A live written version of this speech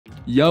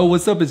Yo,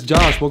 what's up? It's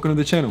Josh. Welcome to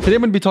the channel. Today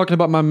I'm going to be talking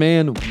about my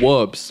man,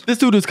 WUBZ. This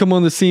dude has come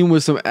on the scene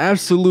with some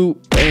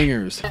absolute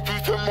bangers.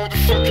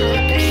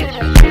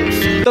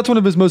 That's one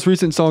of his most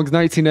recent songs,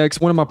 19X,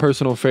 one of my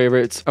personal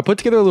favorites. I put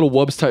together a little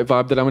WUBZ type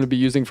vibe that I'm going to be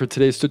using for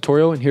today's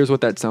tutorial, and here's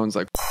what that sounds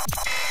like.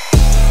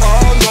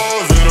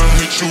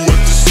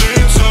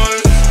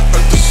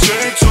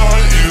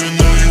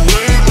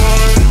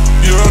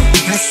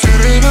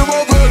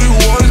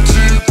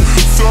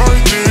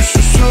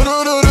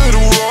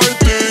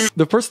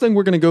 The first thing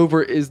we're going to go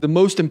over is the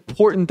most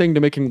important thing to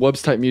making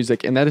WUBZ type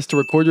music, and that is to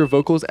record your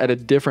vocals at a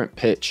different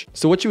pitch.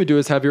 So what you would do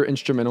is have your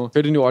instrumental,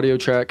 create a new audio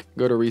track,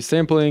 go to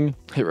resampling,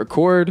 hit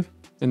record,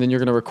 and then you're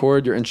going to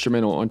record your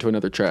instrumental onto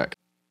another track.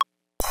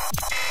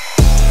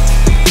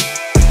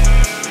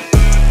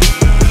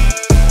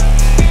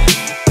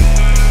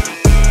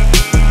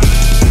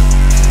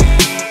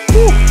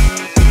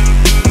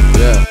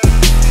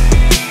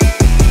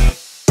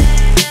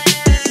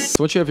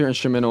 Once you have your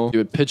instrumental, you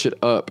would pitch it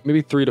up,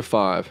 maybe 3 to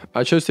 5.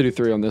 I chose to do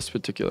 3 on this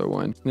particular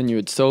one. Then you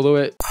would solo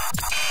it.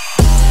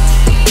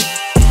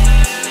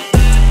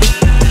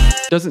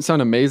 Doesn't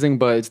sound amazing,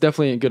 but it's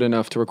definitely good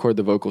enough to record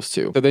the vocals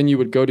too. So then you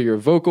would go to your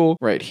vocal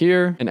right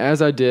here. And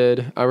as I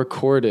did, I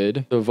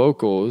recorded the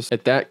vocals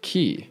at that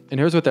key. And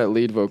here's what that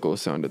lead vocal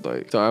sounded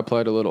like. So I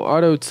applied a little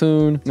auto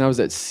tune, and I was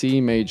at C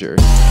major.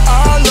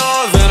 I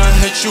love and I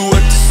hate you at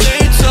the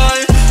same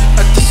time.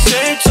 At the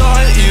same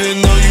time,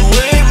 even though you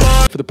ain't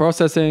mine. For the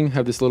processing,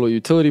 have this little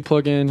utility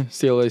plugin,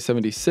 CLA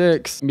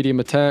 76, medium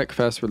attack,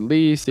 fast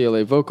release,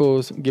 CLA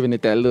vocals, giving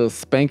it that little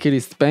spankety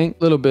spank,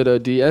 little bit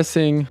of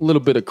de-essing, a little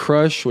bit of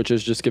crush, which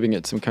is just giving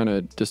it some kind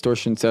of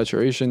distortion,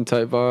 saturation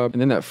type vibe,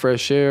 and then that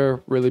fresh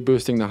air, really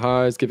boosting the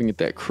highs, giving it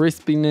that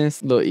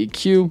crispiness, little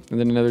EQ, and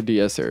then another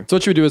de-esser. So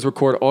what you would do is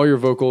record all your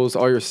vocals,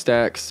 all your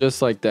stacks,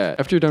 just like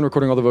that. After you're done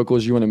recording all the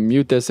vocals, you want to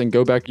mute this and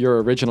go back to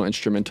your original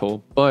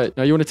instrumental, but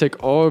now you want to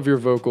take all of your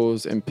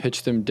vocals and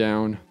pitch them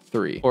down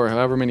 3 or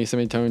however many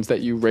semitones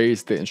that you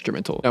raised the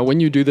instrumental. Now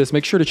when you do this,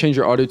 make sure to change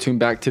your auto tune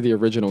back to the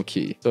original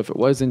key. So if it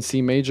was in C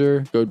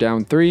major, go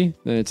down 3,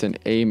 then it's in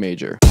A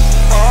major. If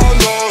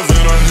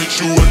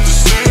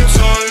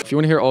you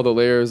want to hear all the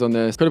layers on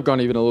this, could have gone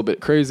even a little bit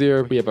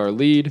crazier. We have our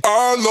lead.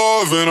 I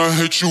love and I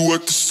hate you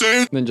at the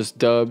same. And then just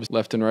dubs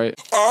left and right.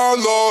 I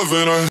love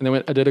and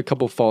then I did a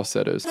couple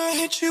falsettos. I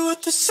hate you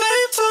at the same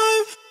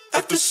time.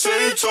 At the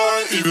same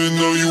time, even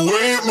though you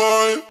ain't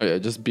mine. Oh yeah,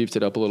 just beefed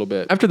it up a little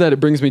bit. After that, it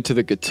brings me to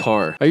the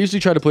guitar. I usually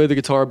try to play the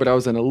guitar, but I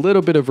was in a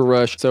little bit of a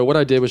rush. So what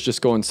I did was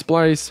just go on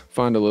Splice,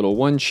 find a little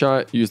one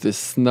shot, use this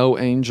Snow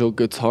Angel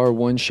guitar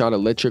one shot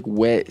electric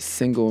wet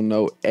single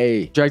note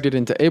A. Dragged it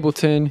into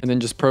Ableton and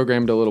then just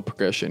programmed a little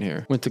progression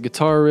here. Went to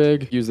guitar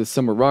rig, used the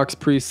Summer Rocks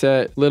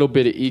preset, little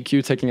bit of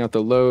EQ taking out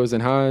the lows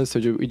and highs. So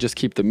we just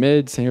keep the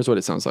mids, and here's what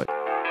it sounds like.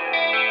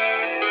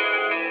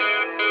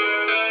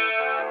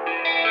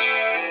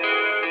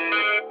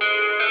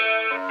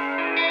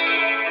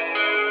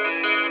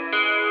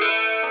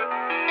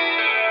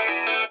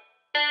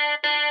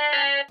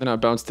 Then I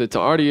bounced it to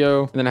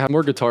audio, and then I have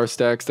more guitar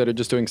stacks that are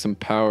just doing some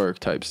power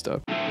type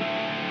stuff.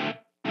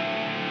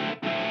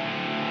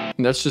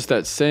 And that's just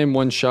that same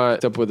one shot,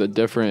 except with a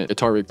different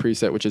guitar rig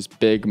preset, which is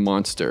Big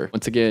Monster.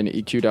 Once again,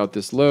 EQ'd out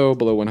this low,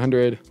 below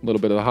 100, a little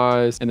bit of the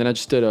highs, and then I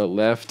just did a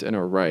left and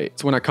a right.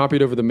 So when I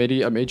copied over the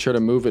MIDI, I made sure to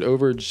move it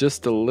over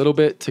just a little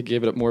bit to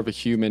give it more of a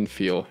human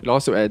feel. It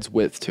also adds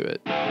width to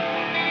it.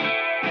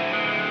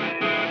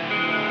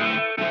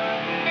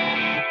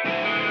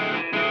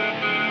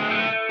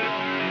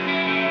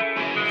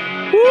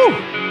 Woo!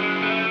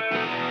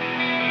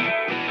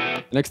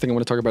 The next thing I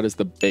want to talk about is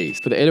the bass.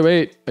 For the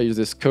 808, I use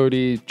this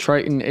Cody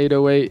Triton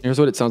 808. Here's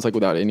what it sounds like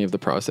without any of the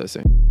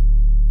processing.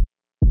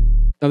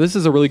 Now this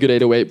is a really good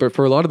 808, but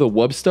for a lot of the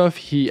WUBZ stuff,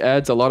 he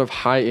adds a lot of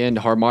high-end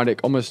harmonic,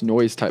 almost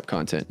noise type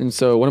content. And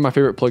so one of my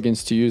favorite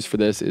plugins to use for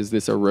this is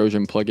this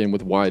erosion plugin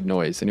with wide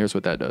noise. And here's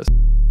what that does.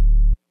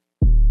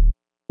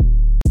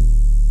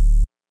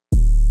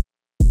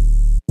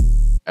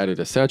 Added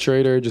a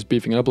saturator, just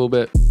beefing it up a little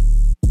bit.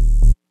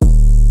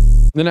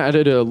 Then I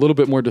added a little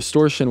bit more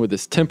distortion with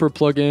this temper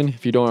plugin.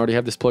 If you don't already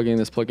have this plugin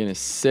is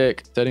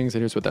sick. Settings,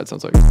 and here's what that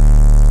sounds like.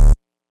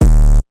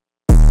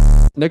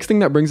 Next thing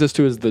that brings us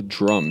to is the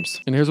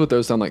drums. And here's what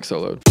those sound like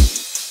soloed.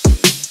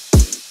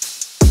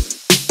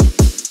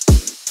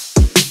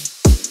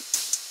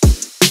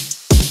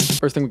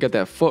 First thing, we got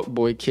that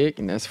fuckboy kick,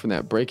 and that's from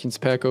that Breakings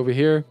pack over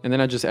here. And then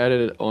I just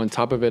added on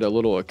top of it a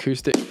little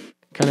acoustic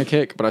kind of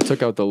kick, but I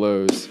took out the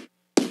lows.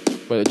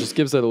 But it just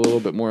gives it a little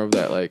bit more of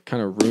that like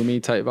kind of roomy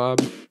type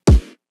vibe.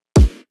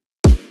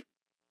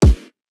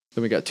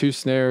 Then we got 2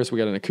 snares. We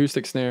got an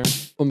acoustic snare,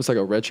 almost like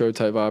a retro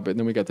type vibe. And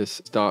then we got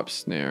this stop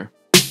snare,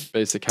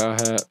 basic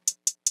hi-hat,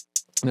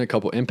 and a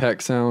couple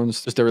impact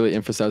sounds just to really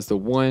emphasize the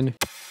one, and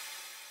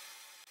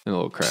a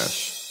little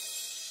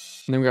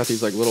crash. And then we got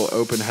these like little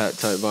open hat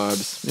type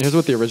vibes. And here's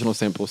what the original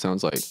sample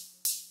sounds like.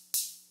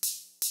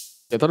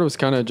 I thought it was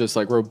kind of just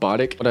like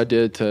robotic. What I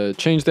did to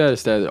change that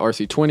is that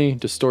RC20,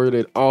 distorted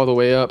it all the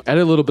way up,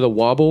 added a little bit of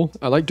wobble.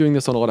 I like doing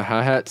this on a lot of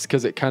hi-hats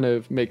because it kind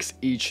of makes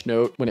each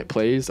note when it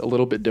plays a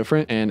little bit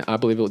different, and I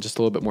believe it's just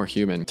a little bit more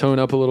human. Tone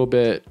up a little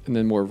bit and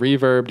then more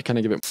reverb to kind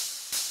of give it.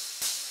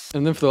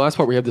 And then for the last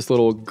part, we have this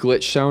little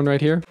glitch sound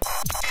right here.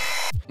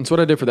 And so what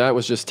I did for that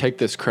was just take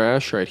this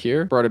crash right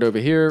here, brought it over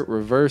here,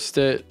 reversed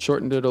it,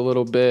 shortened it a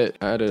little bit,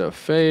 added a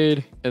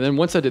fade. And then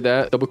once I did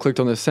that, double clicked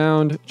on the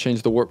sound,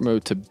 changed the warp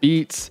mode to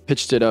beats,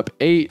 pitched it up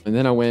 8. And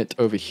then I went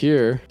over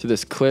here to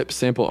this clip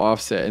sample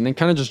offset and then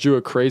kind of just drew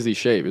a crazy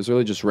shape. It was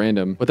really just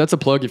random. But that's a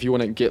plug if you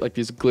want to get like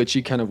these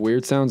glitchy kind of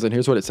weird sounds. And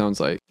here's what it sounds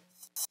like.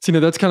 So,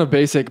 that's kind of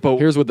basic, but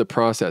here's with the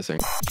processing.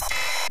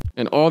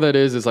 And all that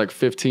is like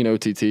 15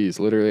 OTTs.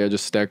 Literally, I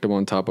just stacked them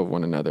on top of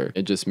one another.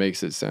 It just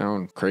makes it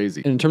sound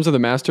crazy. And in terms of the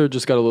master,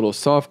 just got a little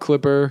soft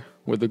clipper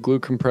with the glue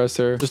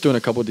compressor, just doing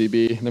a couple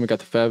dB. And then we got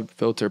the Fab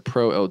Filter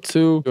Pro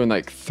L2, doing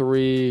like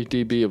 3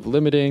 dB of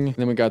limiting. And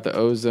then we got the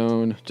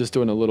Ozone, just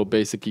doing a little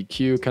basic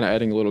EQ, kind of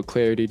adding a little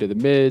clarity to the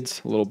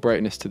mids, a little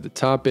brightness to the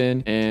top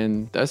end.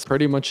 And that's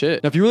pretty much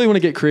it. Now, if you really want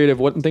to get creative,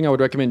 one thing I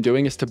would recommend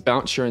doing is to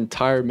bounce your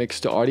entire mix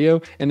to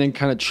audio and then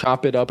kind of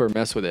chop it up or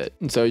mess with it.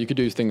 And so you could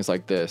do things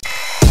like this.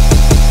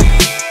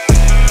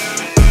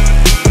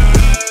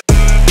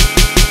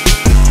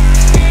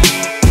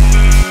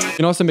 You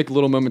can also make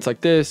little moments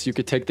like this. You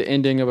could take the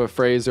ending of a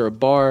phrase or a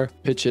bar,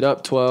 pitch it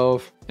up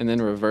 12, and then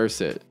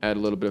reverse it. Add a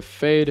little bit of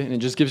fade, and it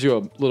just gives you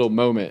a little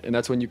moment. And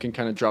that's when you can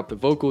kind of drop the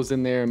vocals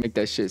in there and make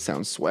that shit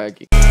sound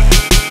swaggy.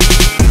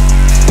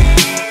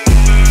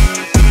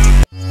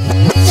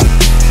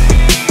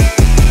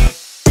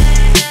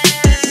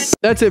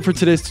 That's it for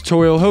today's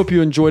tutorial. Hope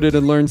you enjoyed it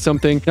and learned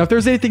something. Now, if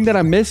there's anything that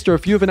I missed or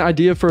if you have an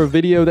idea for a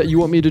video that you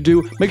want me to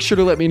do, make sure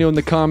to let me know in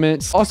the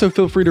comments. Also,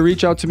 feel free to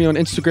reach out to me on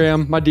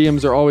Instagram. My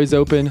DMs are always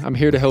open. I'm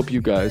here to help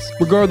you guys.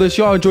 Regardless,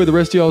 y'all enjoy the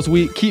rest of y'all's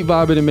week. Keep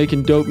vibing and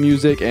making dope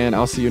music, and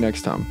I'll see you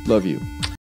next time. Love you.